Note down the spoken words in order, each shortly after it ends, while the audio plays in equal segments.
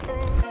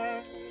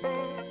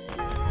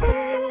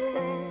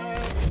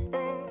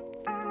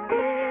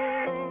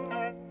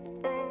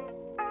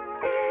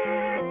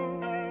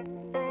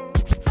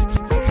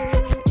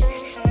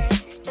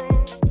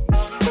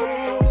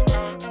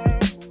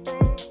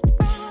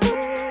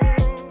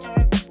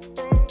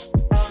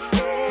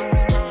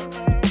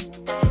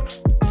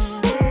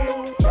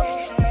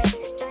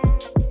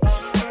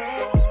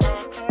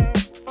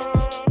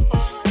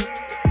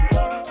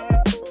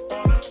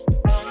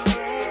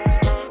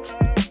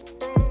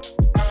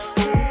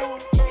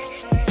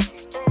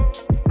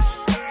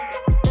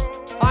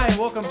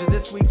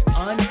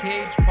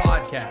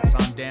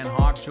Podcast. I'm Dan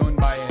Hawk, joined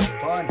by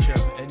a bunch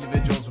of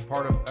individuals a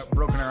part of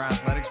Broken Arrow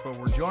Athletics, but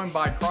we're joined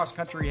by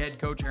cross-country head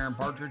coach Aaron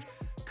Partridge.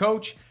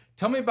 Coach,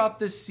 tell me about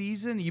this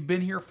season. You've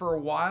been here for a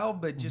while,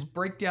 but just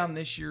break down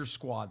this year's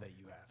squad that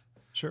you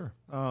have. Sure.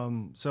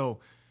 So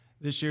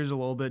this year's a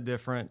little bit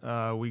different.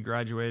 We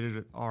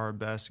graduated our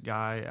best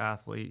guy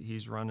athlete.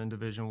 He's running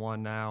Division I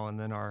now, and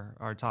then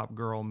our top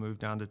girl moved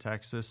down to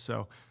Texas.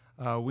 So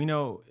we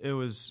know it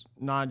was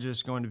not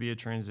just going to be a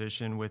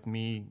transition with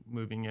me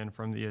moving in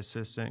from the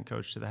assistant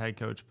coach to the head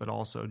coach, but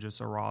also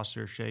just a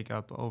roster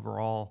shakeup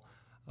overall.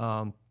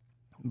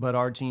 But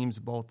our teams,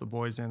 both the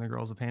boys and the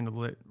girls, have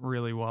handled it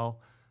really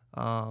well.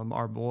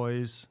 Our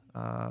boys,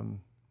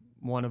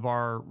 one of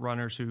our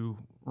runners who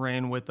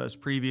ran with us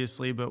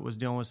previously but was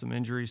dealing with some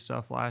injury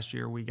stuff last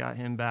year, we got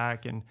him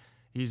back, and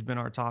he's been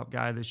our top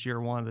guy this year,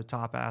 one of the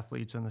top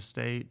athletes in the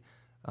state.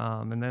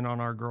 And then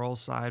on our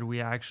girls' side, we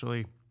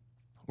actually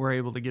were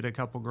able to get a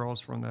couple girls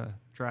from the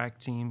track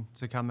team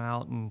to come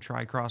out and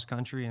try cross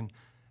country,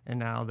 and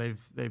now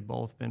they've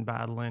both been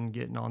battling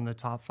getting on the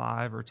top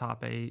 5 or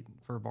top 8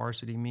 for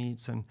varsity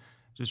meets, and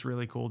just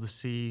really cool to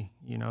see,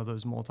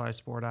 those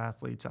multi-sport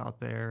athletes out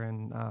there,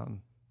 and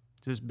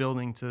just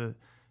building to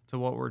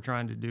what we're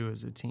trying to do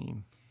as a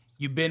team.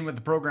 You've been with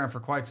the program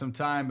for quite some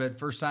time, but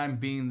first time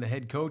being the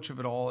head coach of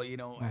it all,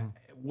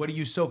 What are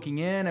you soaking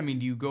in? I mean,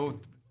 do you go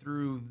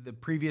through the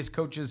previous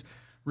coach's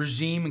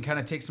regime and kind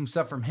of take some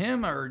stuff from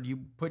him, or do you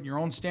put your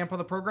own stamp on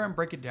the program?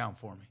 Break it down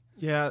for me.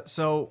 Yeah,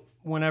 so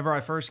whenever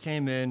I first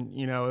came in,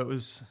 it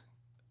was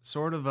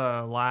sort of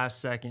a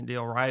last-second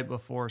deal. Right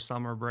before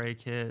summer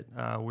break hit,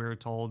 we were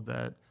told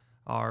that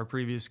our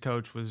previous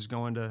coach was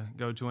going to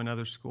go to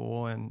another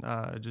school, and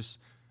just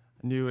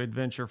a new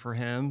adventure for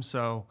him.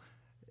 So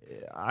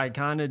I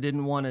kind of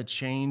didn't want to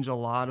change a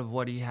lot of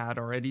what he had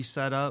already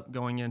set up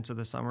going into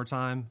the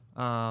summertime,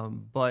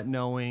 but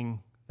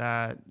knowing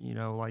that,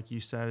 like you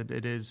said,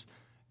 it is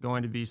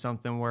going to be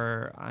something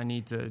where I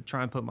need to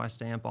try and put my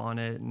stamp on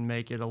it and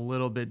make it a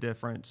little bit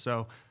different.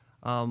 So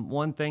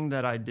one thing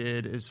that I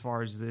did as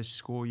far as this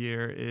school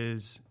year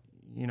is,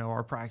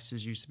 our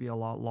practices used to be a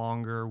lot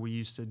longer. We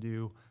used to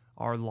do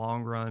our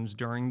long runs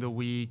during the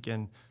week,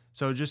 and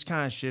so just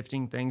kind of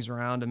shifting things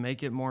around to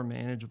make it more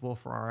manageable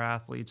for our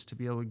athletes to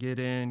be able to get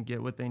in,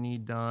 get what they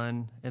need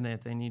done, and then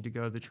if they need to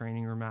go to the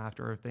training room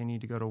after, or if they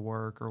need to go to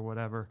work or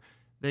whatever,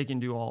 they can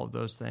do all of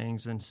those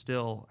things and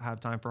still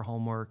have time for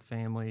homework,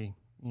 family,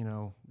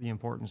 the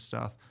important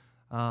stuff.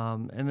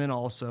 And then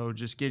also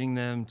just getting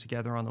them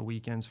together on the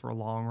weekends for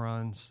long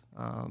runs,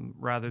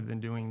 rather than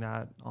doing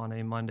that on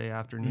a Monday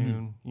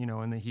afternoon,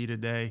 in the heat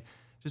of day.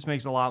 Just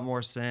makes a lot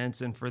more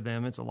sense. And for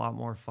them, it's a lot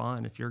more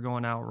fun. If you're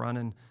going out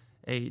running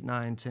 8,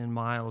 9, 10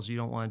 miles, you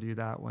don't want to do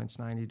that when it's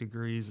 90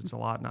 degrees. It's a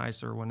lot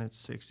nicer when it's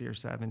 60 or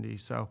 70.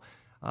 So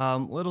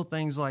little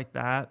things like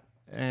that.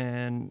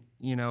 And,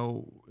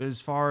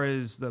 as far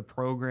as the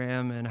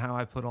program and how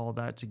I put all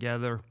that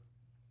together,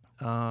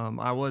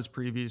 I was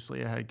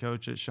previously a head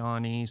coach at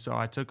Shawnee, so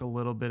I took a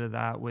little bit of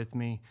that with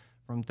me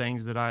from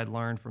things that I had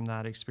learned from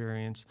that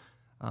experience.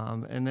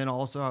 And then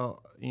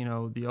also,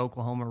 the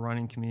Oklahoma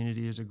running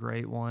community is a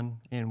great one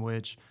in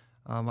which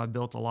I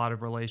built a lot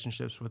of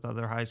relationships with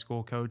other high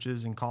school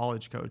coaches and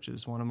college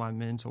coaches. One of my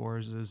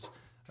mentors is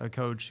a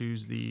coach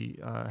who's the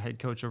head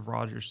coach of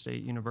Rogers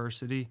State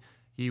University.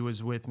 He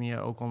was with me at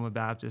Oklahoma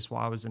Baptist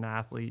while I was an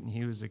athlete, and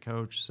he was a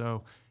coach.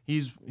 So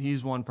he's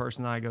one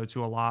person that I go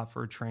to a lot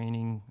for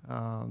training,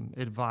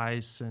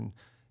 advice, and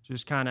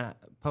just kind of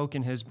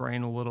poking his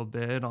brain a little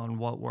bit on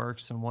what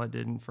works and what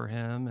didn't for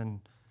him,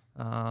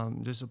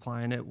 and just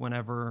applying it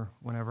whenever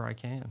I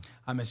can.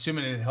 I'm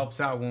assuming it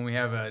helps out when we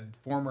have a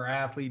former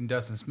athlete in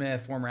Dustin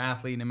Smith, former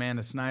athlete in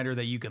Amanda Snyder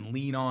that you can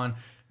lean on,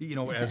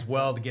 as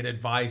well to get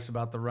advice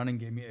about the running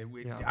game.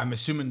 Yeah. I'm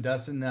assuming,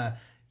 Dustin,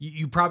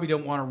 you probably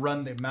don't want to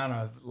run the amount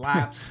of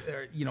laps,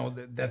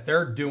 that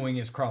they're doing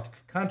as cross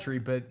country,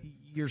 but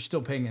you're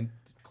still paying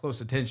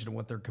close attention to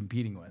what they're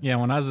competing with. Yeah,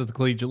 when I was at the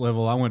collegiate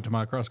level, I went to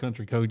my cross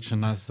country coach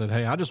and I said,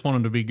 "Hey, I just want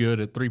them to be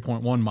good at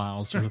 3.1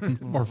 miles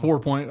or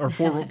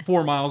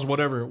 4 miles,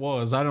 whatever it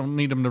was. I don't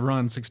need them to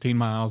run 16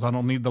 miles. I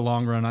don't need the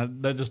long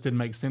run. That just didn't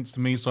make sense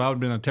to me. So I would have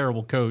been a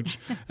terrible coach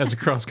as a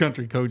cross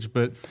country coach.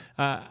 But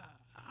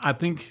I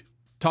think."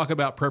 Talk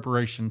about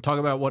preparation. Talk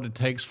about what it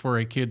takes for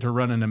a kid to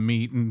run in a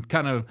meet, and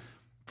kind of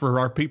for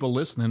our people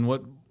listening,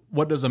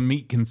 what does a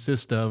meet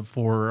consist of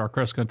for our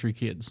cross country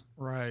kids?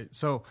 Right.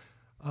 So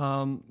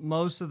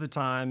most of the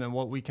time, and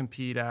what we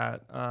compete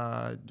at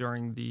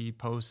during the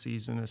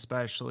postseason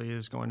especially,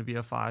 is going to be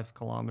a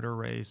 5-kilometer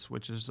race,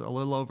 which is a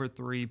little over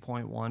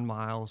 3.1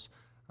 miles.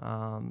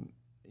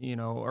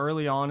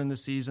 Early on in the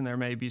season, there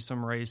may be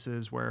some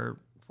races where,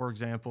 for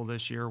example,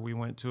 this year we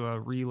went to a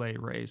relay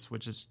race,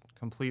 which is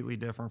completely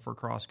different for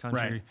cross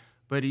country. Right.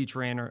 But each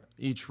runner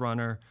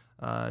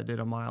did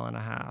a mile and a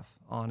half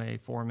on a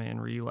 4-man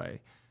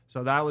relay.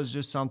 So that was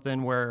just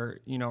something where,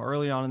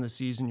 early on in the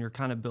season, you're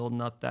kind of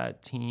building up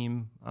that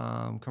team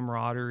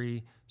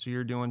camaraderie. So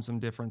you're doing some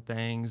different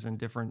things and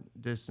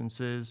different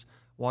distances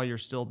while you're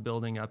still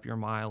building up your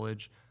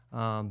mileage.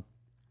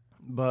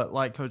 But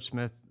like Coach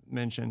Smith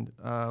mentioned,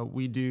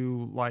 we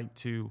do like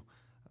to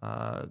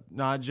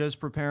not just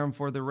prepare them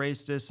for the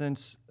race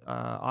distance.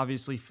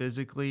 Obviously,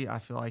 physically, I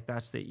feel like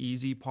that's the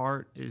easy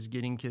part, is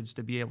getting kids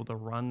to be able to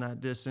run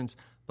that distance,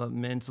 but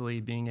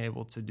mentally being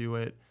able to do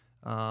it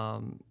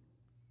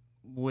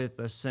with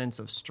a sense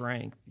of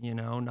strength,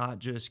 not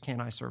just can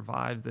I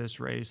survive this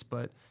race,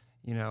 but,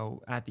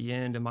 at the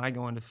end, am I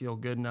going to feel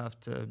good enough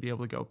to be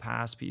able to go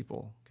past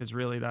people? Because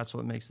really that's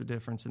what makes the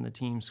difference in the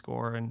team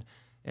score.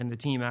 And the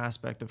team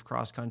aspect of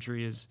cross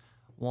country is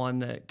one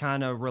that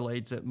kind of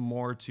relates it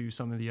more to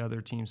some of the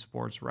other team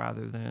sports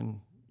rather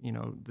than,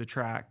 the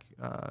track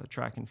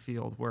and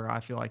field, where I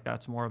feel like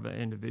that's more of an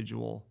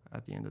individual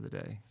at the end of the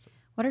day. So.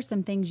 What are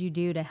some things you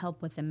do to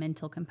help with the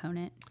mental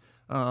component?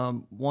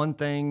 One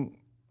thing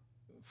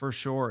for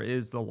sure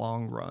is the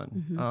long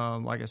run.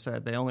 Mm-hmm. Like I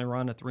said, they only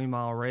run a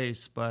 3-mile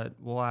race, but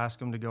we'll ask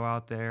them to go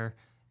out there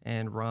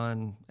and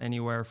run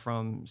anywhere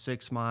from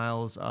 6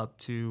 miles up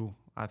to,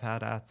 I've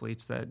had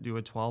athletes that do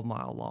a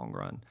 12-mile long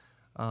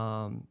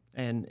run.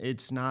 And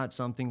it's not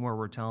something where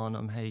we're telling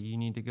them, hey, you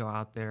need to go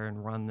out there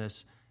and run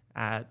this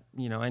at,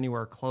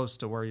 anywhere close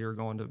to where you're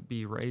going to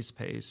be race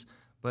pace.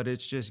 But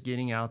it's just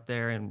getting out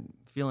there and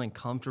feeling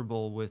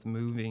comfortable with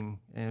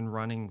moving and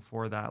running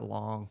for that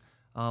long.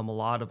 A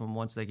lot of them,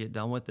 once they get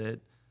done with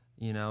it,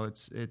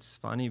 it's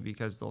funny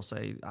because they'll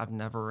say, I've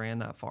never ran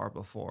that far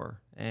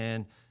before.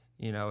 And,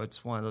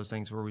 it's one of those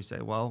things where we say,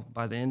 well,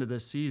 by the end of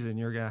this season,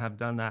 you're going to have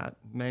done that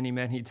many,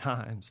 many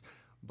times.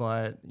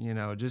 But,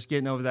 just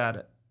getting over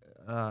that,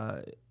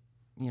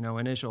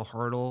 initial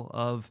hurdle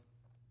of,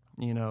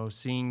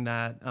 seeing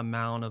that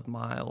amount of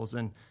miles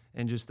and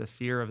just the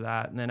fear of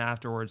that. And then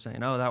afterwards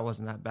saying, oh, that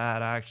wasn't that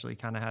bad. I actually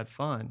kind of had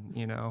fun,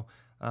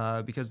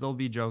 because they'll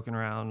be joking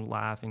around,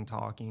 laughing,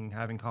 talking,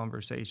 having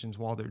conversations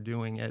while they're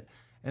doing it.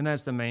 And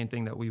that's the main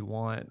thing that we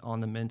want on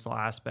the mental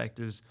aspect,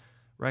 is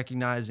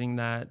recognizing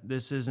that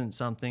this isn't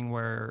something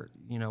where,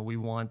 we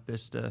want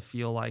this to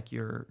feel like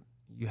you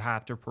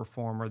have to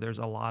perform or there's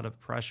a lot of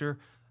pressure.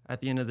 At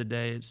the end of the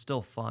day, it's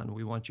still fun.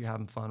 We want you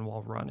having fun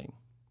while running.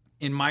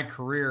 In my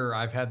career,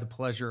 I've had the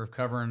pleasure of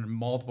covering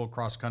multiple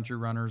cross-country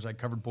runners. I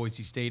covered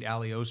Boise State,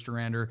 Ali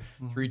Ostrander,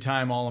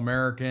 3-time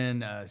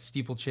All-American,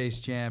 steeplechase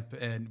champ,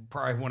 and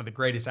probably one of the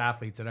greatest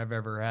athletes that I've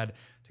ever had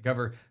to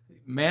cover.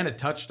 Man, it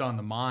touched on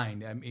the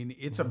mind. I mean,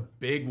 it's a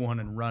big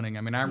one in running.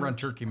 I mean, I run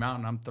Turkey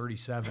Mountain. I'm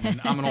 37,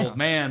 and I'm an old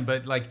man,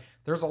 but,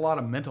 there's a lot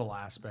of mental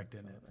aspect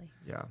in it.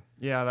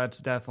 Yeah, that's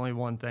definitely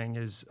one thing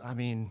is,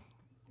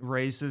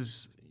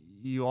 races,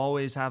 you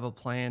always have a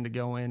plan to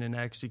go in and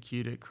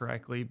execute it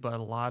correctly, but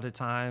a lot of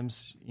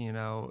times,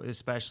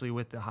 especially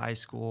with the high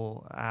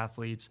school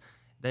athletes,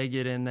 they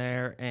get in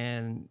there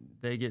and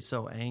they get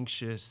so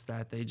anxious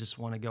that they just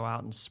want to go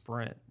out and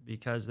sprint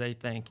because they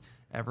think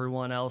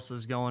everyone else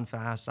is going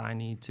fast, I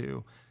need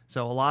to.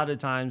 So a lot of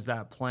times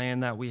that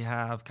plan that we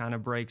have kind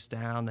of breaks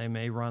down. They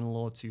may run a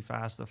little too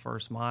fast the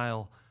first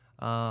mile.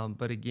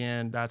 But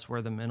again, that's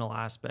where the mental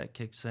aspect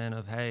kicks in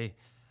of, hey,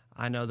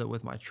 I know that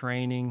with my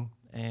training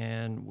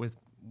and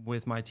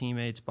with my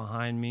teammates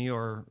behind me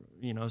or,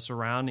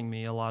 surrounding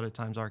me, a lot of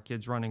times our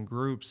kids run in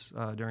groups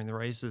during the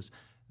races.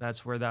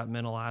 That's where that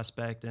mental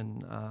aspect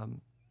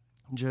and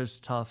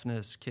just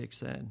toughness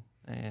kicks in,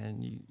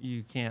 and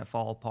you can't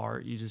fall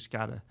apart. You just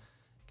gotta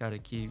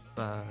keep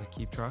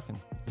trucking.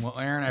 Well,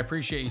 Aaron, I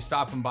appreciate you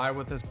stopping by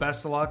with us.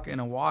 Best of luck in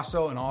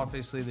Owasso and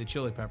obviously the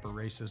Chili Pepper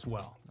race as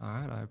well. All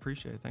right, I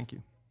appreciate it. Thank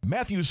you.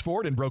 Matthews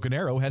Ford in Broken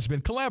Arrow has been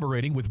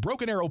collaborating with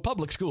Broken Arrow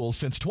Public Schools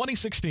since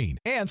 2016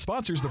 and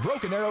sponsors the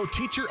Broken Arrow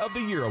Teacher of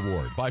the Year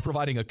Award by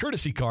providing a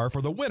courtesy car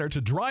for the winner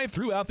to drive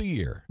throughout the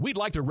year. We'd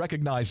like to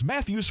recognize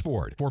Matthews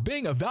Ford for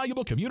being a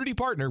valuable community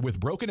partner with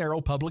Broken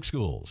Arrow Public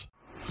Schools.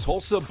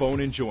 Tulsa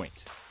Bone and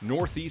Joint,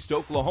 Northeast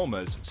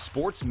Oklahoma's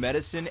sports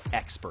medicine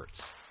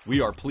experts.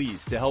 We are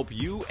pleased to help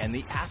you and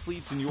the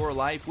athletes in your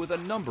life with a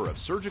number of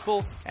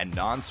surgical and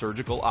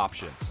non-surgical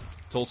options.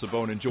 Tulsa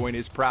Bone and Joint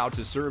is proud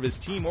to serve as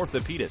team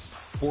orthopedist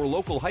for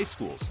local high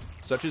schools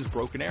such as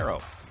Broken Arrow,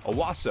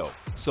 Owasso,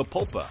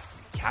 Sapulpa,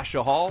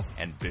 Cascia Hall,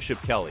 and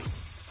Bishop Kelly.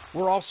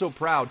 We're also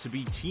proud to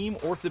be team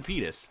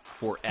orthopedist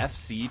for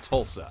FC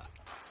Tulsa.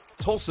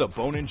 Tulsa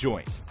Bone and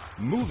Joint,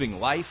 moving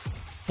life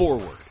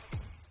forward.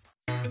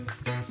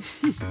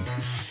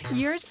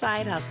 Your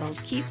side hustle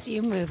keeps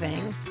you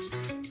moving.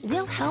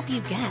 We'll help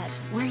you get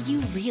where you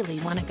really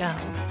want to go.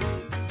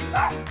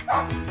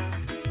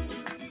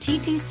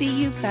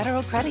 TTCU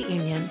Federal Credit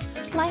Union.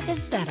 Life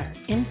is better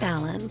in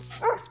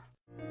balance.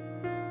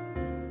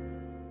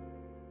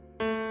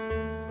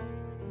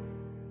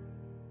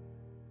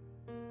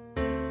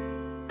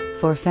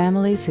 For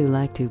families who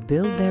like to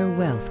build their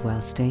wealth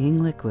while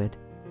staying liquid,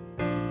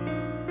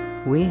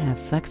 we have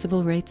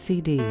flexible rate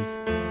CDs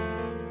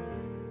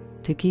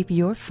to keep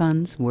your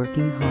funds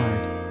working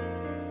hard,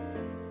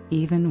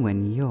 even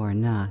when you're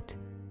not.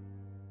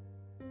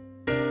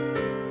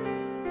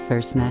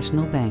 First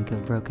National Bank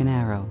of Broken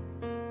Arrow.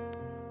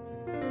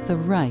 The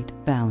right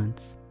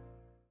balance.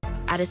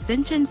 At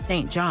Ascension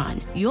St.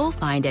 John, you'll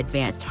find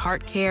advanced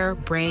heart care,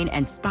 brain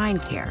and spine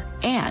care,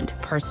 and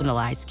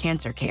personalized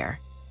cancer care.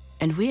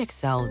 And we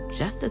excel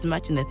just as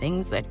much in the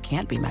things that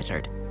can't be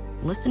measured.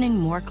 Listening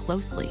more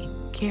closely,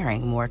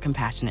 caring more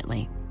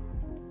compassionately.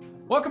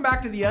 Welcome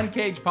back to the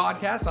Uncaged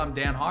podcast. I'm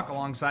Dan Hawk.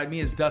 Alongside me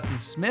is Dutson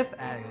Smith,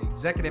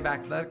 Executive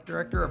Athletic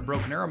Director of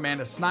Broken Arrow,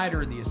 Amanda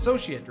Snyder, the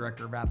Associate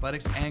Director of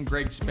Athletics, and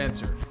Greg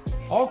Spencer.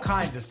 All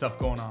kinds of stuff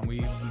going on.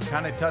 We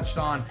kind of touched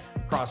on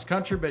cross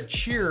country, but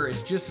cheer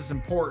is just as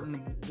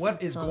important.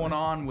 What is going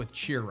on with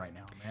cheer right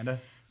now, Amanda?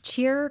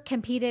 Cheer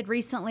competed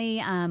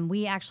recently.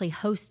 We actually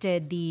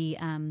hosted the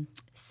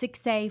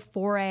 6A,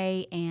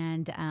 4A,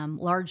 and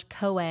large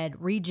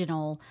co-ed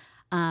regional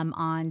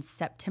on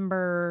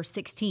September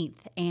 16th.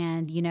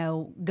 And,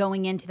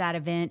 going into that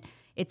event,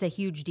 it's a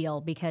huge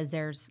deal because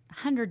there's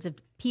hundreds of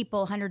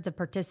people, hundreds of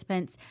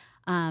participants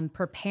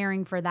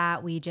preparing for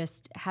that. We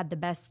just had the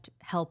best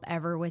help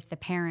ever with the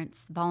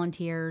parents,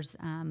 volunteers,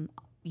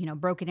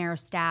 Broken Arrow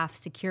staff,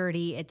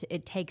 security.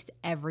 It takes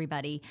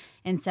everybody.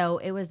 And so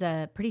it was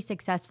a pretty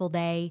successful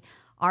day.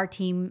 Our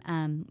team,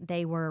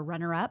 they were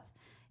runner-up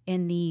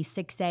in the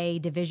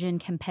 6A division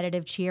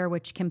competitive cheer,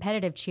 which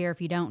competitive cheer,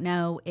 if you don't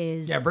know,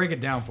 is... Yeah, break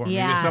it down for me,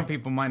 because some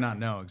people might not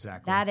know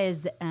exactly. That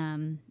is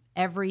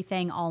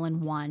everything all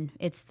in one.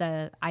 It's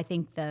the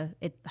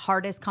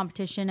hardest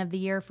competition of the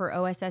year for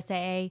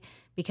OSSAA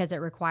because it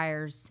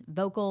requires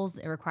vocals,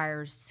 it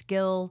requires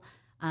skill,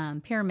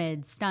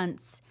 pyramids,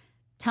 stunts,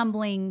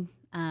 tumbling,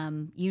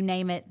 you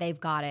name it,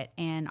 they've got it.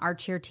 And our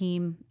cheer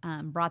team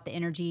brought the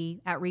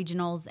energy at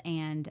regionals,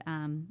 and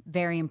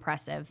very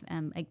impressive,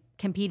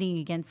 competing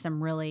against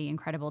some really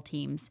incredible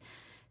teams.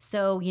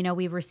 So,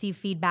 we received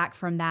feedback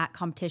from that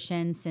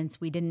competition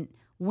since we didn't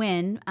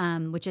win,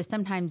 which is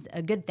sometimes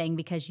a good thing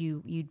because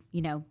you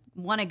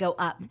want to go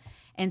up.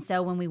 And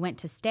so when we went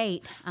to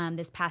state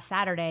this past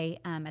Saturday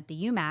at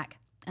the UMAC,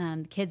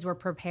 the kids were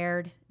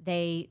prepared.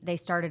 They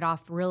started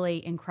off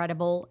really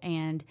incredible,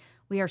 and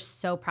we are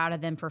so proud of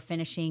them for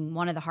finishing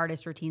one of the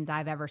hardest routines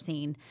I've ever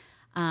seen.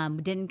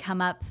 We didn't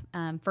come up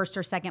first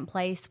or second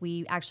place.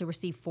 We actually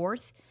received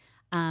fourth.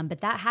 But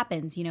that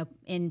happens,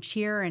 in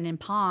cheer and in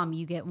pom,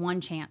 you get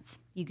one chance.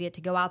 You get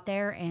to go out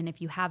there, and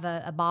if you have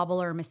a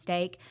bobble or a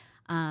mistake,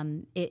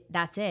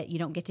 that's it. You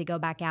don't get to go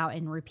back out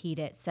and repeat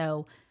it.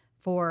 So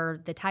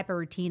for the type of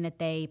routine that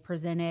they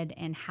presented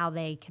and how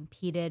they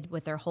competed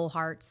with their whole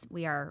hearts,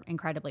 we are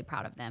incredibly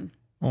proud of them.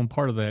 Well, and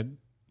part of that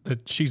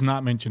she's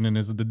not mentioning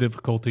is the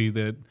difficulty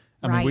that,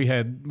 mean, we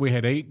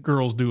had 8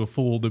 girls do a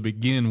full to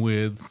begin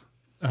with,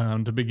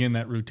 to begin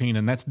that routine,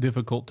 and that's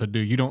difficult to do.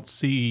 You don't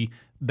see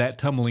that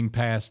tumbling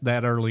pass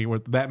that early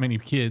with that many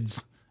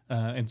kids,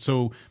 and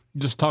so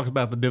just talk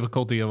about the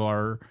difficulty of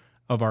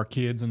our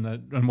kids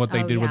and what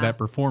they did with that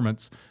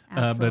performance.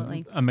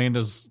 Absolutely. But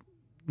Amanda's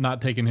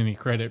not taking any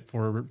credit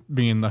for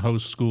being the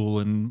host school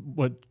and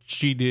what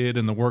she did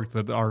and the work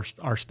that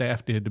our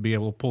staff did to be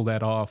able to pull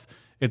that off.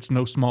 It's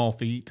no small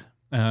feat.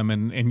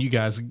 And you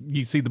guys,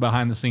 you see the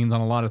behind the scenes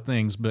on a lot of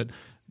things, but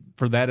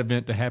for that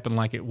event to happen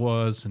like it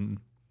was, and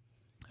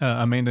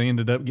Amanda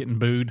ended up getting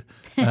booed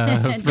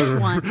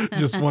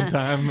just one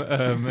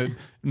time.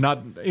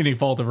 Not any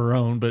fault of her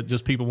own, but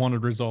just people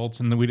wanted results,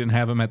 and we didn't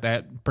have them at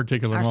that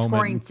particular moment. Our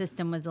scoring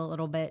system was a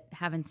little bit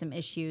having some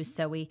issues,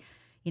 so we,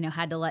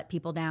 had to let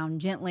people down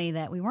gently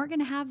that we weren't going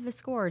to have the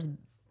scores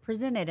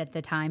presented at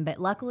the time.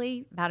 But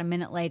luckily, about a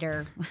minute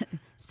later,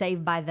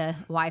 saved by the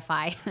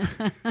Wi-Fi.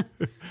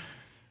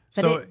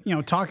 So,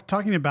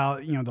 talking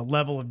about, the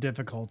level of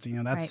difficulty,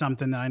 that's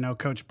something that I know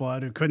Coach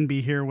Blood, who couldn't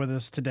be here with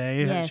us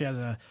today. Yes. She has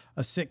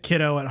a sick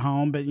kiddo at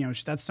home, but,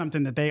 that's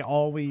something that they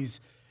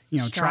always,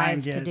 try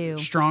and get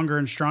stronger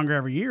and stronger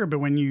every year. But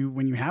when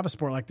you have a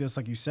sport like this,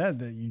 like you said,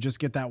 that you just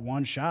get that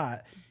one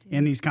shot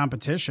in these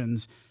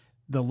competitions,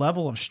 the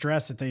level of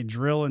stress that they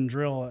drill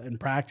and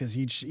practice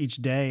each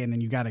day, and then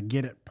you got to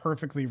get it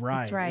perfectly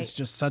right. That's right. It's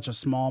just such a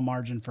small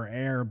margin for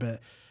error.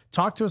 But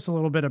talk to us a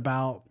little bit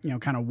about,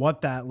 kind of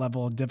what that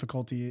level of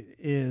difficulty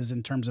is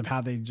in terms of how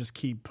they just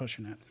keep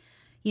pushing it.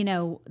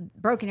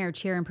 Broken Arrow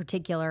cheer in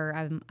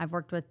particular, I've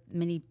worked with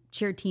many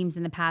cheer teams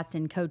in the past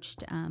and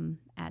coached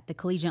at the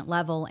collegiate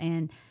level.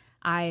 And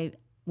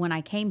when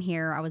I came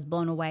here, I was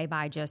blown away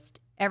by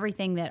just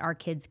everything that our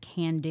kids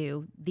can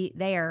do.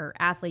 They are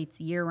athletes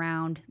year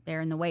round.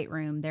 They're in the weight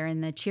room. They're in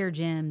the cheer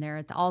gym. They're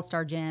at the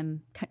all-star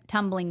gym,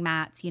 tumbling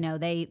mats.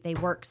 They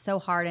work so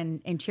hard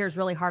and cheers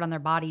really hard on their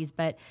bodies.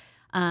 But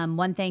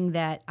one thing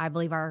that I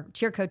believe our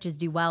cheer coaches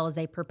do well is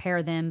they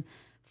prepare them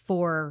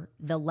for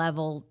the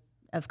level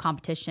of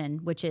competition,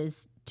 which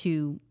is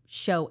to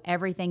show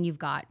everything you've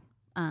got.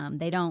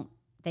 They don't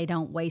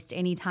waste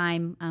any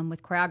time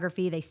with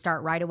choreography. They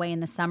start right away in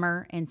the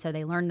summer, and so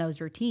they learn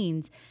those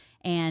routines.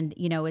 And,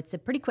 it's a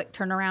pretty quick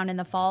turnaround in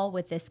the fall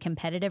with this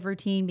competitive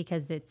routine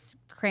because it's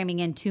cramming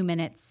in 2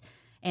 minutes,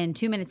 and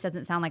 2 minutes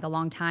doesn't sound like a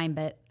long time,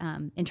 but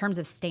in terms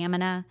of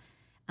stamina,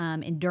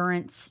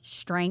 endurance,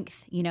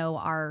 strength,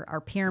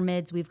 our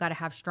pyramids, we've got to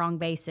have strong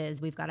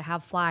bases. We've got to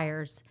have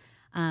flyers.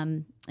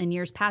 In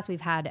years past,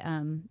 we've had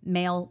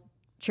male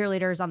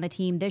cheerleaders on the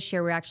team. This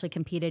year, we actually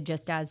competed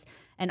just as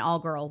an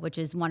all-girl, which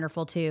is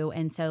wonderful too.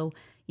 And so,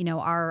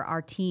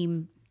 our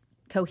team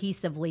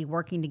cohesively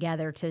working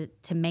together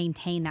to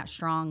maintain that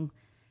strong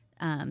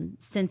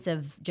sense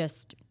of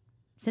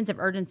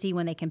urgency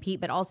when they compete,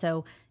 but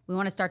also we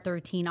want to start the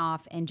routine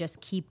off and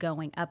just keep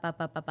going up,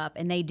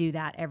 and they do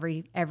that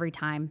every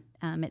time.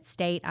 At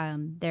state,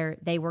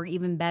 they were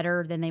even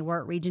better than they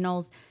were at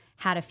regionals.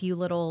 Had a few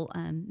little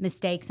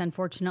mistakes,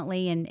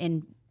 unfortunately,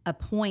 and a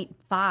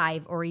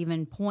 0.5 or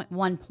even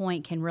 0.1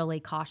 point can really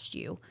cost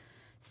you.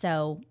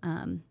 So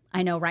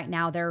I know right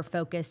now their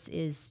focus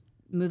is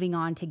moving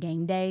on to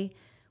game day,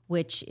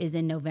 which is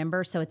in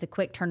November. So it's a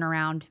quick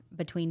turnaround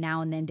between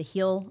now and then to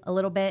heal a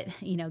little bit,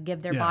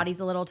 give their bodies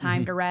a little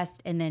time to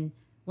rest, and then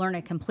learn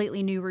a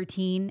completely new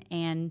routine.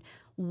 And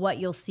what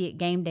you'll see at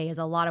game day is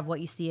a lot of what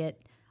you see at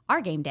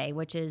our game day,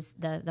 which is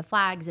the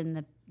flags and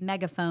the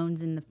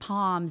megaphones and the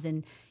palms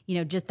and,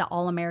 just the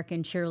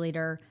All-American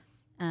cheerleader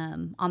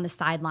on the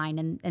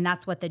sideline. And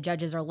that's what the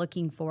judges are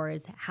looking for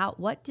is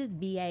what does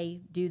BA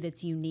do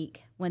that's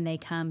unique when they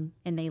come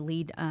and they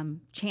lead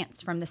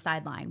chants from the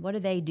sideline? What do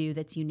they do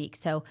that's unique?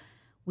 So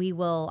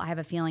I have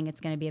a feeling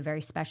it's going to be a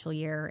very special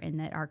year and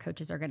that our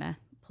coaches are going to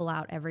pull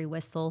out every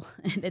whistle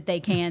that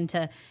they can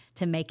to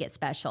make it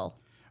special.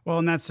 Well,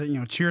 and that's,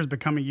 cheer's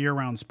become a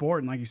year-round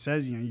sport. And like you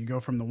said, you go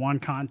from the one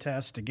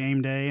contest to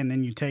game day, and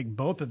then you take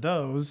both of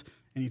those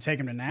and you take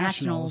them to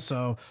nationals.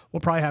 So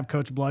we'll probably have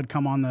Coach Blood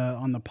come on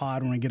the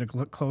pod when we get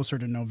closer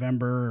to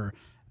November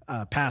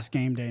or past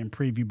game day and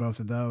preview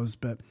both of those.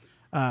 But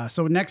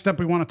so next up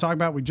we want to talk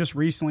about, we just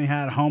recently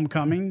had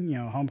homecoming.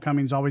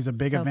 Homecoming's always a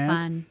big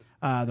event.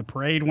 Fun. The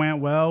parade went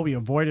well. We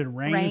avoided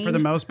rain for the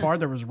most part.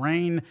 There was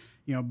rain,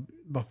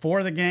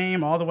 before the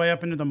game all the way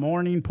up into the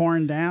morning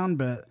pouring down,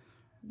 but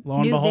lo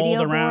and behold,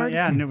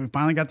 we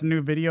finally got the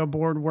new video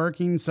board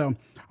working. So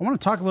I want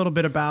to talk a little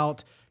bit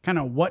about kind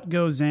of what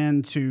goes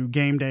into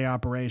game day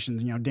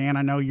operations. Dan,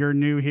 I know you're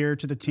new here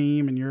to the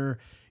team and you're,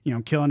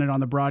 killing it on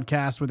the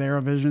broadcast with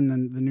Aerovision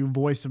and the new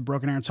voice of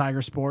Broken Arrow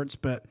Tiger Sports.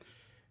 But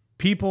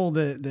people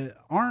that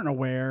aren't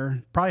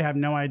aware probably have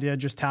no idea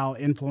just how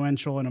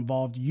influential and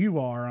involved you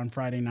are on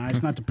Friday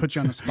nights. Not to put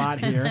you on the spot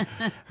here,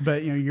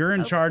 but you're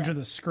in charge of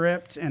the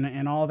script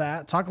and all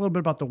that. Talk a little bit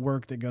about the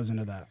work that goes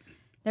into that.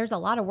 There's a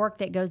lot of work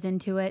that goes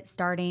into it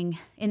starting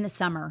in the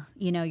summer.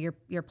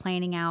 You're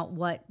planning out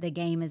what the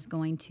game is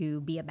going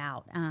to be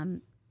about.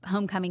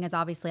 Homecoming is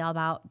obviously all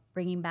about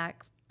bringing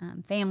back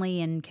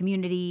family and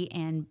community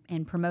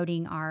and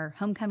promoting our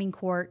homecoming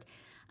court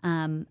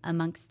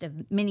amongst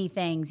many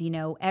things.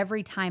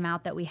 Every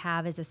timeout that we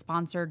have is a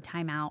sponsored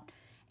timeout.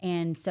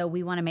 And so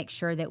we want to make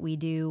sure that we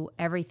do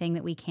everything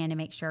that we can to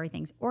make sure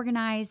everything's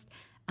organized.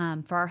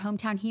 For our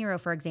hometown hero,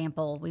 for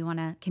example, we want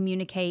to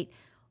communicate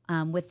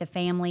with the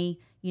family,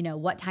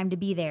 what time to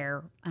be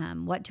there,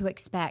 what to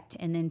expect,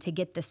 and then to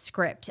get the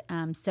script.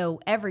 So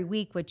every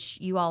week, which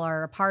you all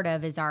are a part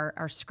of, is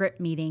our script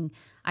meeting.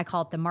 I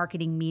call it the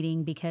marketing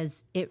meeting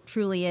because it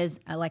truly is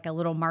like a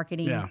little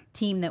marketing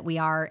team that we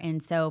are.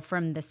 And so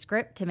from the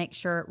script to make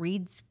sure it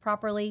reads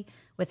properly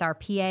with our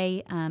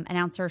PA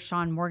announcer,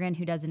 Sean Morgan,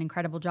 who does an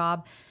incredible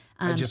job.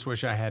 I just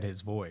wish I had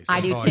his voice.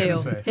 I do too.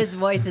 His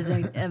voice is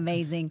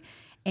amazing.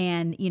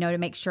 And, to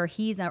make sure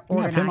he's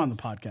organized. Have him on the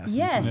podcast.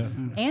 Yes.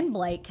 And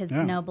Blake, because,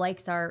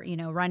 Blake's our,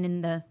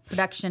 running the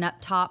production up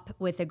top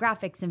with the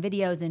graphics and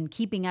videos and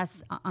keeping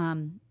us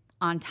on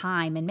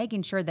time and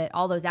making sure that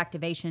all those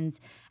activations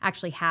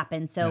actually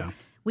happen. So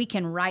we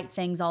can write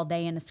things all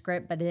day in a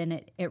script, but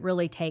then it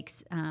really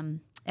takes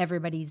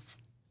everybody's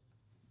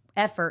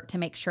effort to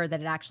make sure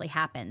that it actually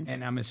happens.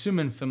 And I'm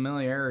assuming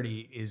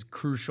familiarity is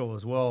crucial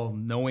as well,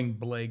 knowing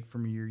Blake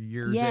from your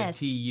years at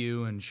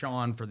TU and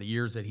Sean for the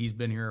years that he's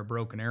been here at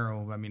Broken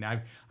Arrow. I mean,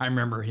 I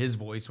remember his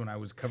voice when I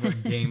was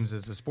covering games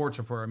as a sports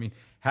reporter. I mean,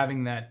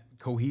 having that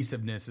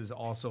cohesiveness is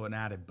also an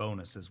added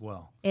bonus as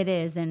well. It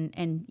is.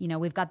 And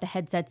we've got the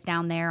headsets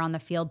down there on the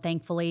field,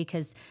 thankfully,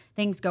 because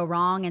things go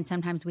wrong and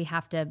sometimes we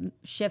have to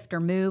shift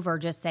or move or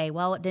just say,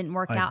 well, it didn't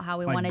work out how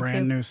we wanted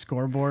brand to. New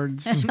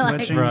scoreboards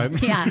glitching.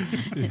 Right.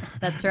 Yeah,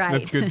 that's right.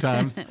 That's good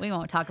times. We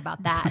won't talk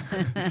about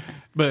that.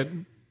 But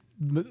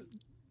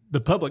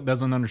the public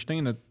doesn't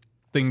understand that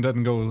thing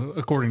doesn't go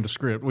according to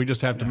script. We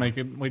just have to make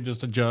it, we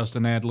just adjust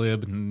and ad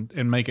lib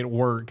and make it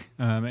work.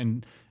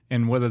 And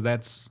whether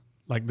that's,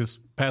 like this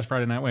past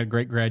Friday night, we had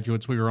great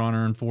graduates. We were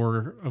honoring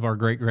 4 of our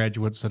great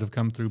graduates that have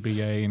come through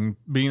BA, and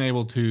being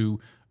able to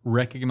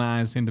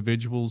recognize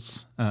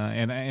individuals.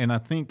 And I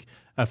think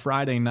a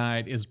Friday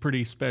night is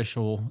pretty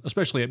special,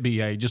 especially at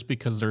BA, just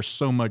because there's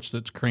so much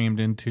that's crammed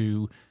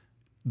into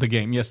the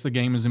game. Yes, the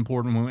game is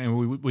important,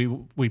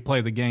 and we play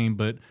the game,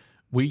 but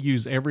we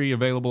use every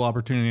available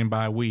opportunity, and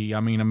by we, I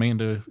mean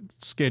Amanda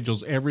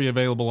schedules every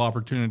available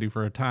opportunity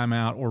for a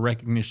timeout or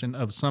recognition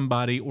of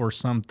somebody or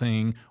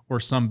something or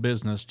some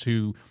business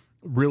to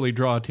really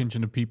draw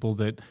attention to people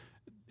that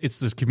it's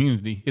this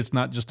community. It's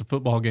not just a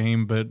football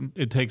game, but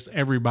it takes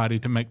everybody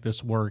to make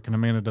this work, and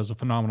Amanda does a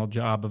phenomenal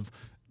job of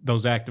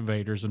those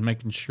activators and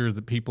making sure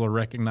that people are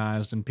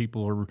recognized and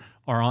people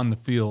are on the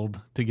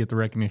field to get the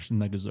recognition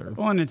they deserve.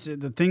 Well, and it's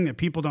the thing that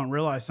people don't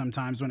realize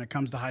sometimes when it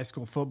comes to high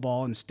school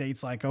football in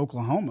states like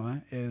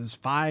Oklahoma is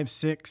 5,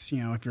 6,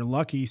 if you're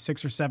lucky,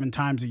 6 or 7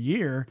 times a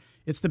year,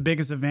 it's the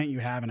biggest event you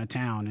have in a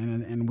town.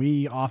 And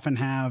we often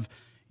have,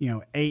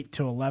 8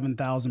 to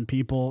 11,000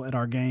 people at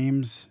our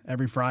games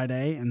every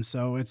Friday. And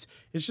so it's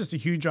just a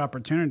huge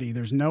opportunity.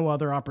 There's no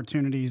other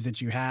opportunities that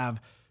you have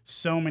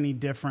so many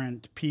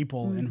different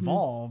people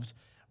involved.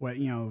 What,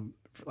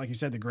 like you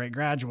said, the great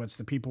graduates,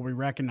 the people we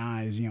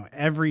recognize,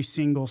 every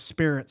single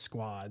spirit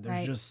squad.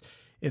 There's just,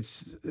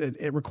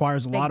 it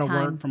requires a lot of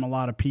work from a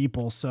lot of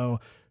people. So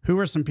who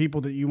are some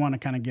people that you want to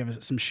kind of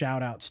give some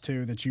shout outs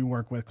to that you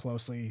work with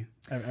closely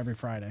every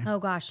Friday? Oh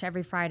gosh,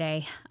 every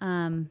Friday.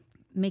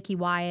 Mickey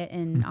Wyatt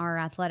in our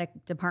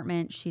athletic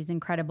department. She's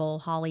incredible.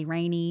 Holly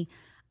Rainey.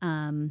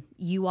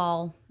 You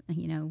all,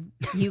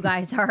 you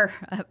guys are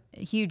a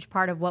huge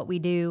part of what we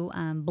do.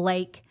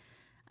 Blake,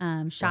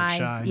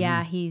 Shy.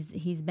 Yeah,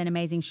 he's been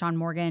amazing. Sean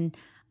Morgan,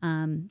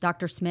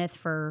 Dr. Smith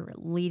for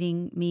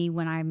leading me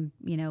when I'm,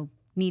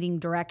 needing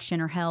direction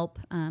or help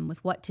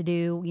with what to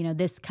do.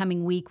 This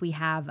coming week we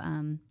have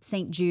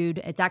St. Jude.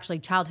 It's actually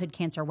Childhood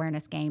Cancer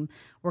Awareness Game.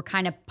 We're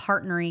kind of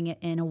partnering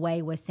in a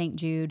way with St.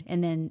 Jude,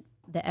 and then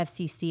the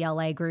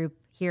FCCLA group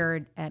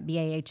here at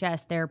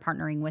BAHS, they're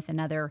partnering with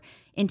another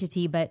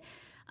entity, but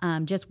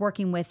just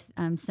working with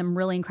some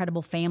really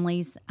incredible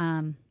families.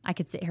 I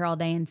could sit here all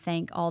day and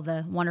thank all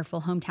the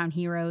wonderful hometown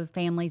hero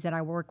families that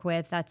I work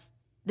with.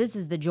 This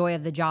is the joy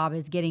of the job,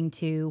 is getting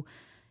to,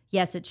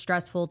 yes, it's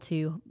stressful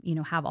to,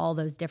 have all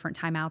those different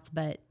timeouts,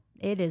 but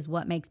it is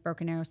what makes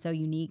Broken Arrow so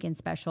unique and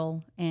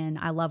special. And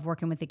I love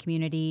working with the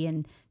community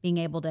and being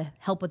able to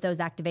help with those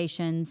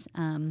activations.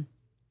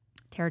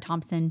 Tara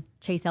Thompson,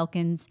 Chase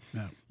Elkins.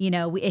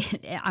 Yeah.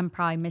 I'm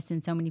probably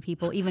missing so many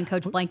people. Even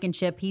Coach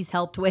Blankenship, he's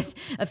helped with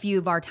a few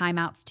of our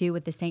timeouts too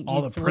with the St. Jude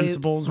all the salute.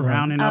 Principals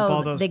rounding up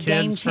all those the kids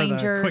game for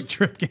changers. the quick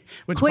trip game.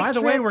 Which, by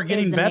the way, we're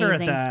getting better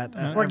at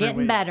that. We're getting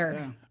week. better.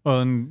 Yeah.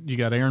 Well, and you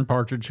got Aaron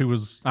Partridge, who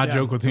I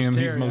joke with him,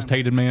 he's the most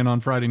hated man on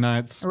Friday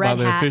nights by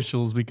the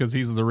officials because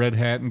he's the red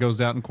hat and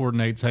goes out and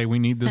coordinates, hey, we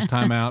need this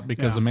timeout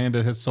because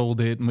Amanda has sold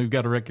it and we've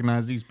got to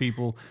recognize these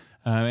people.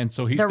 And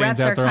so he stands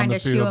out there on the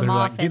field. They're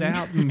like, get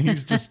out. And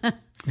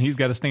he's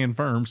got to stand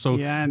firm. So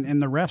yeah,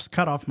 and the refs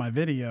cut off my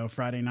video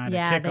Friday night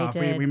at kickoff. They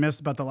did. We missed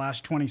about the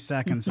last 20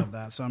 seconds of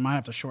that, so I might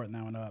have to shorten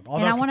that one up.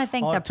 Although, and I want to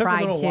thank the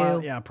Pride too.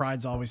 While. Yeah,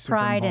 Pride's always super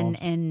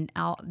involved. and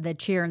the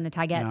cheer and the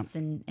Tigettes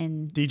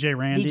and DJ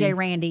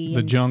Randy,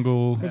 the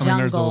Jungle.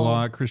 There's a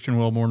lot. Christian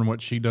Wellborn and what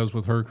she does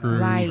with her crew.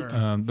 Right.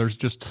 There's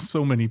just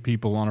so many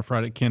people on a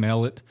Friday. Ken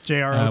Ellett.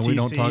 JROTC. We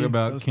don't talk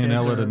about Ken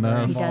Ellett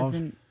enough. He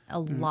does a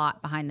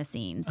lot behind the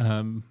scenes.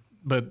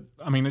 But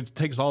it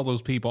takes all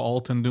those people.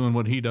 Alton doing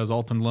what he does.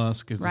 Alton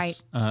Lusk is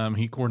right.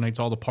 He coordinates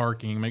all the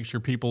parking, makes sure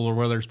people are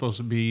where they're supposed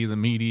to be, the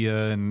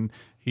media, and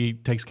he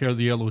takes care of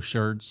the yellow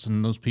shirts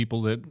and those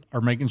people that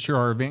are making sure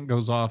our event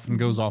goes off and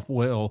goes off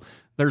well.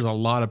 There's a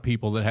lot of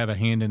people that have a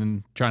hand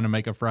in trying to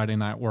make a Friday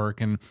night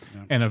work, and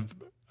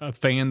a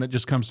fan that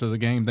just comes to the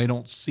game, they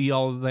don't see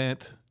all of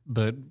that.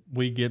 But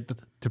we get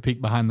to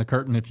peek behind the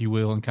curtain, if you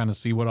will, and kind of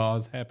see what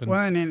always happens. Well,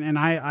 and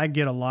I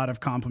get a lot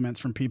of compliments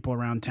from people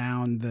around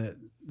town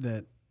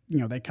that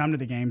they come to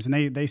the games and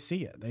they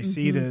see it. They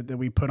see that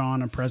we put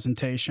on a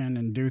presentation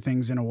and do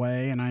things in a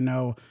way. And I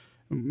know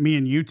me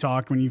and you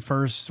talked when you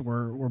first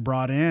were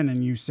brought in,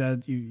 and you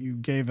said you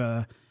gave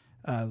a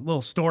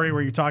little story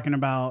where you're talking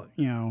about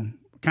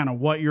kind of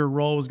what your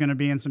role was going to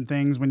be in some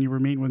things when you were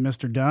meeting with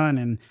Mr.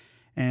 Dunn,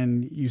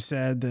 and you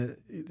said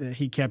that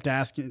he kept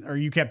asking, or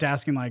you kept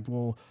asking, like,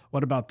 well,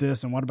 what about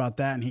this and what about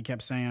that? And he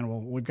kept saying,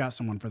 well, we've got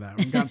someone for that.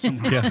 We've got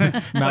someone.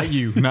 Not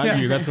you.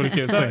 That's what he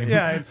kept saying.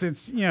 Yeah,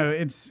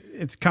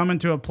 it's coming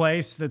to a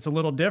place that's a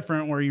little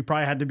different where you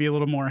probably had to be a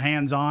little more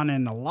hands-on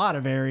in a lot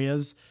of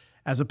areas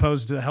as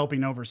opposed to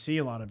helping oversee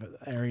a lot of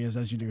areas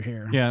as you do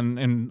here. Yeah,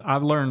 and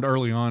I've learned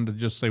early on to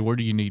just say, where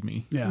do you need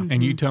me? Yeah.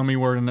 And you tell me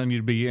where I need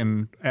to be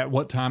and at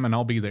what time, and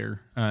I'll be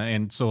there.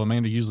 And so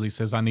Amanda usually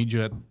says, I need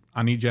you out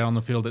on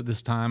the field at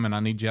this time, and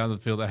I need you out of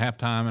the field at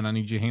halftime, and I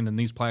need you handing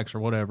these plaques or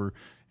whatever.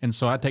 And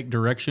so I take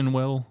direction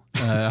well.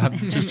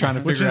 I'm just trying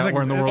to figure out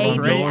where in the world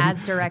I'm going.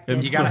 As directed.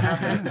 And you gotta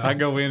have that. I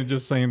go in and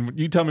just saying,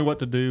 you tell me what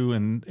to do,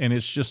 and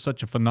it's just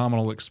such a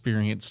phenomenal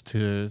experience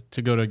to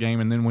go to a game.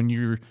 And then when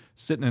you're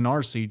sitting in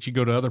our seats, you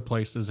go to other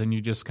places and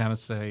you just kind of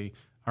say,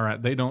 all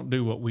right, they don't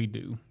do what we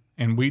do.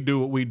 And we do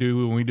what we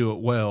do, and we do it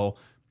well.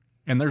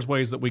 And there's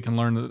ways that we can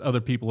learn that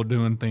other people are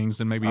doing things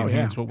and maybe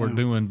enhance what we're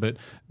doing, but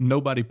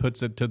nobody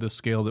puts it to the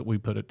scale that we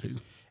put it to.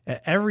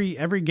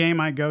 Every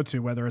game I go to,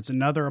 whether it's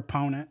another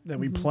opponent that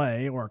we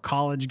play or a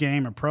college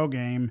game or pro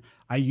game,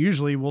 I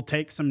usually will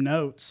take some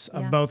notes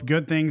of both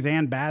good things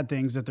and bad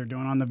things that they're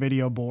doing on the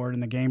video board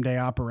and the game day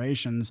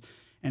operations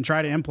and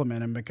try to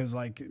implement them. Because,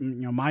 like,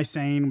 my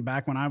saying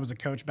back when I was a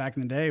coach back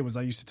in the day was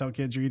I used to tell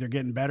kids, you're either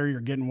getting better or you're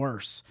getting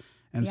worse.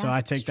 And so I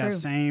take that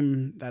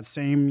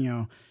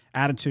same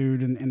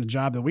attitude in the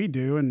job that we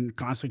do, and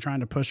constantly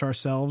trying to push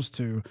ourselves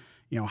to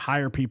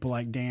hire people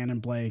like Dan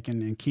and Blake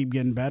and keep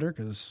getting better,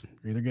 because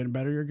you're either getting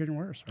better or you're getting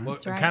worse. Right? Well,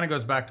 it kind of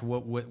goes back to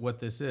what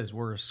this is.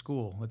 We're a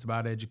school. It's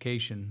about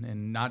education,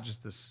 and not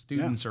just the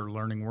students are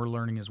learning. We're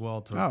learning as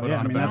well to put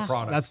on a better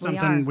product. That's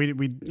something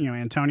we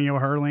Antonio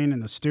Hurling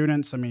and the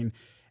students. I mean,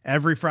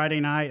 every Friday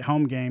night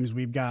home games,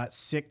 we've got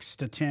 6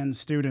 to 10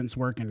 students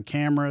working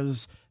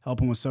cameras,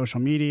 helping with social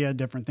media,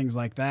 different things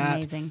like that.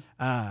 It's amazing.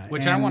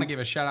 Which I want to give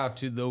a shout out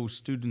to those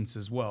students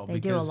as well. They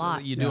do a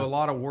lot. You do a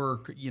lot of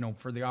work,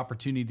 for the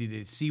opportunity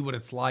to see what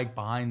it's like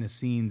behind the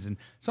scenes. And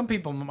some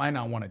people might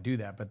not want to do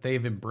that, but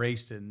they've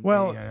embraced it.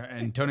 Well,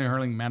 Antonio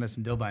Hurling,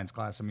 Madison Dildine's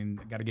class, I mean,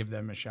 got to give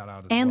them a shout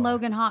out as and well.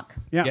 Logan Hawk.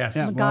 Yeah. Yes.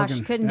 Yeah, Oh, gosh,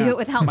 Logan. couldn't do it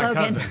without My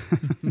Logan.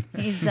 cousin.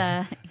 He's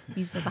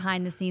the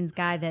behind the scenes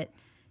guy that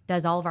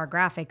does all of our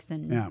graphics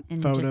and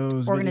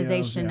photos, just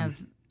organization videos,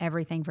 of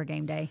everything for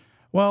game day.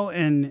 Well,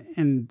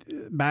 and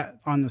back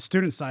on the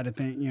student side of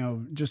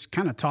things, just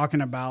kind of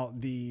talking about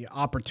the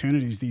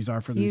opportunities these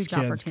are for these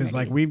kids, because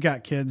like we've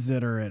got kids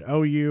that are at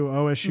OU,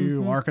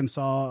 OSU,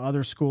 Arkansas,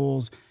 other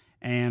schools,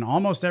 and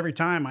almost every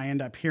time I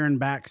end up hearing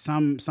back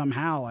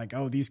somehow like,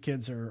 oh, these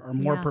kids are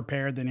more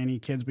prepared than any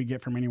kids we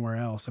get from anywhere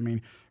else. I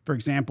mean, for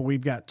example,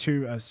 we've got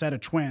a set of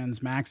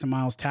twins, Max and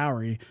Miles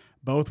Towery,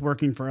 both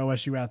working for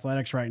OSU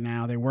Athletics right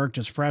now. They worked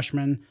as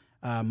freshmen.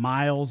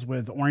 Miles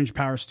with Orange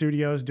Power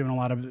Studios, doing a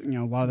lot of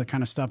the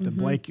kind of stuff that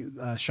Blake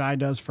Shy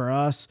does for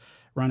us,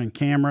 running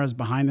cameras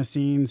behind the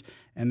scenes.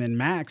 And then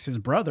Max, his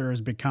brother,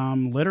 has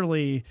become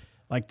literally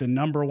like the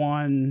number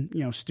one,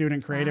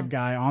 student creative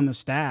guy on the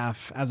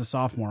staff as a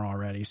sophomore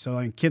already. So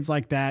like kids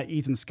like that.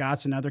 Ethan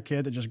Scott's another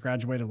kid that just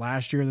graduated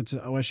last year that's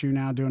at OSU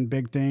now doing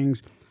big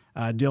things.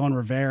 Dylan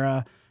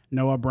Rivera,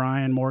 Noah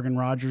Bryan, Morgan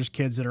Rogers,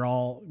 kids that are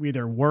all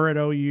either were at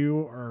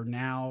OU or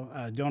now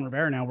Dylan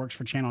Rivera now works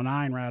for Channel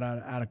 9 right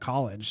out of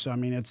college. So, I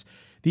mean, it's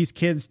these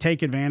kids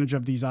take advantage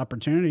of these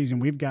opportunities, and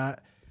we've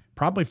got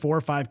probably 4 or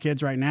 5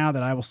 kids right now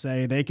that I will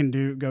say they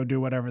can go do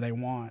whatever they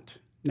want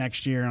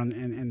next year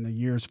in the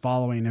years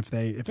following if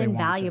they want to. It's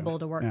invaluable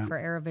to work for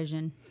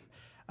AeroVision.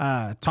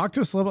 Talk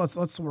to us a little.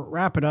 Let's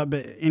wrap it up.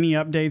 But any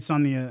updates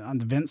on the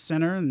event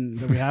center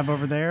that we have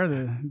over there,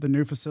 the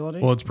new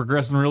facility? Well, it's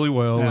progressing really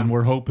well, and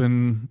we're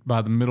hoping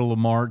by the middle of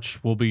March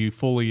we'll be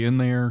fully in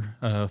there,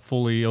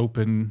 fully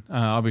open.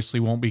 Obviously,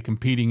 won't be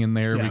competing in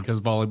there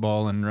because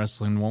volleyball and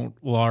wrestling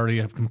will already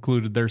have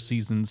concluded their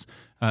seasons,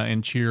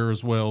 and cheer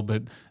as well.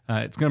 But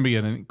it's going to be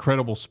an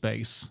incredible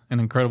space,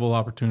 an incredible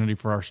opportunity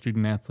for our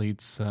student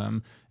athletes.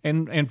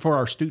 And for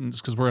our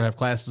students, because we're going to have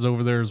classes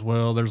over there as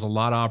well. There's a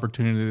lot of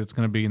opportunity that's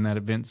going to be in that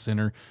event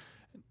center.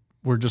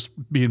 We're just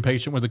being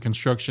patient with the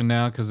construction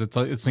now, because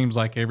it seems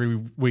like every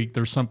week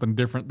there's something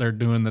different they're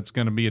doing that's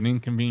going to be an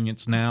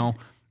inconvenience now.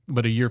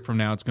 But a year from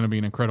now, it's going to be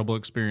an incredible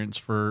experience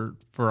for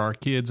our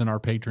kids and our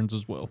patrons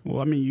as well.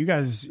 Well, I mean, you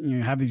guys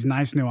have these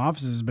nice new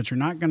offices, but you're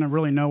not going to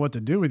really know what to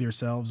do with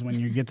yourselves when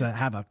you get to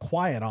have a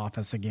quiet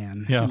office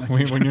again. Yeah,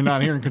 when you're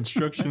not hearing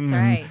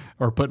construction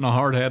or putting a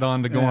hard hat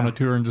on to go on a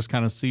tour and just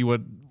kind of see what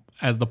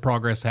as the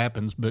progress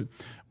happens. But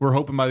we're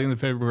hoping by the end of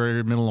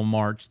February, middle of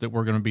March, that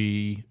we're going to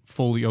be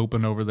fully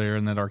open over there,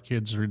 and that our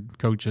kids or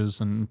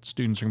coaches and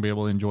students are going to be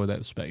able to enjoy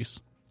that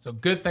space. So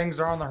good things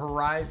are on the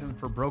horizon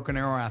for Broken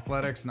Arrow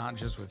Athletics, not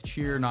just with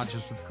cheer, not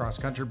just with cross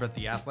country, but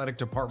the athletic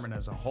department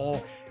as a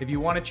whole. If you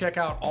want to check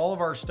out all of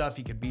our stuff,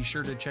 you can be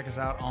sure to check us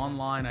out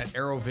online at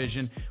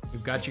AeroVision.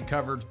 We've got you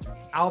covered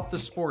throughout the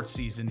sports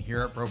season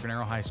here at Broken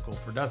Arrow High School.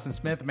 For Dustin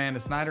Smith, Amanda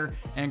Snyder,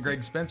 and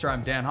Greg Spencer,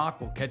 I'm Dan Hawk.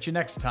 We'll catch you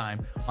next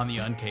time on the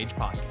Uncaged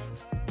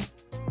Podcast.